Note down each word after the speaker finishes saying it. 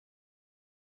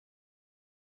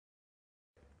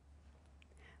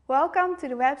Welcome to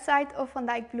the website of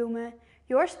Dijk Bloemen,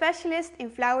 your specialist in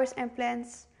flowers and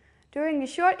plants. During the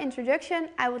short introduction,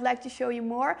 I would like to show you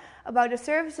more about the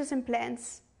services and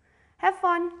plants. Have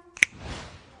fun!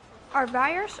 Our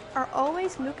buyers are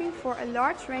always looking for a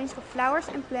large range of flowers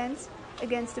and plants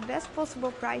against the best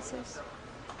possible prices.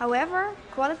 However,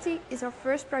 quality is our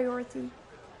first priority.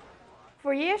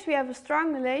 For years we have a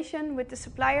strong relation with the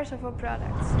suppliers of our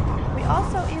products. We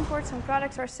also import some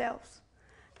products ourselves.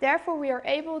 Therefore, we are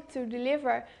able to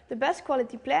deliver the best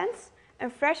quality plants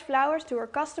and fresh flowers to our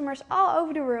customers all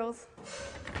over the world.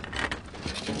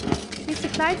 We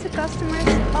supply to customers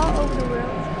all over the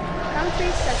world,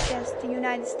 countries such as the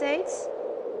United States,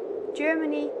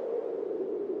 Germany,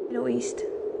 Middle East,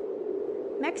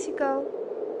 Mexico,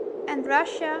 and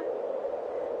Russia.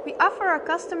 We offer our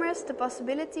customers the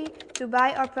possibility to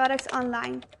buy our products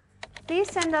online. Please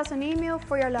send us an email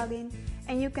for your login,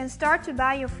 and you can start to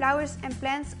buy your flowers and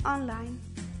plants online.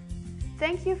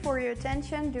 Thank you for your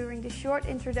attention during this short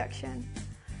introduction.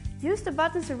 Use the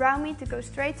buttons around me to go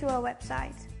straight to our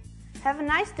website. Have a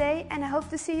nice day, and I hope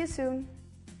to see you soon.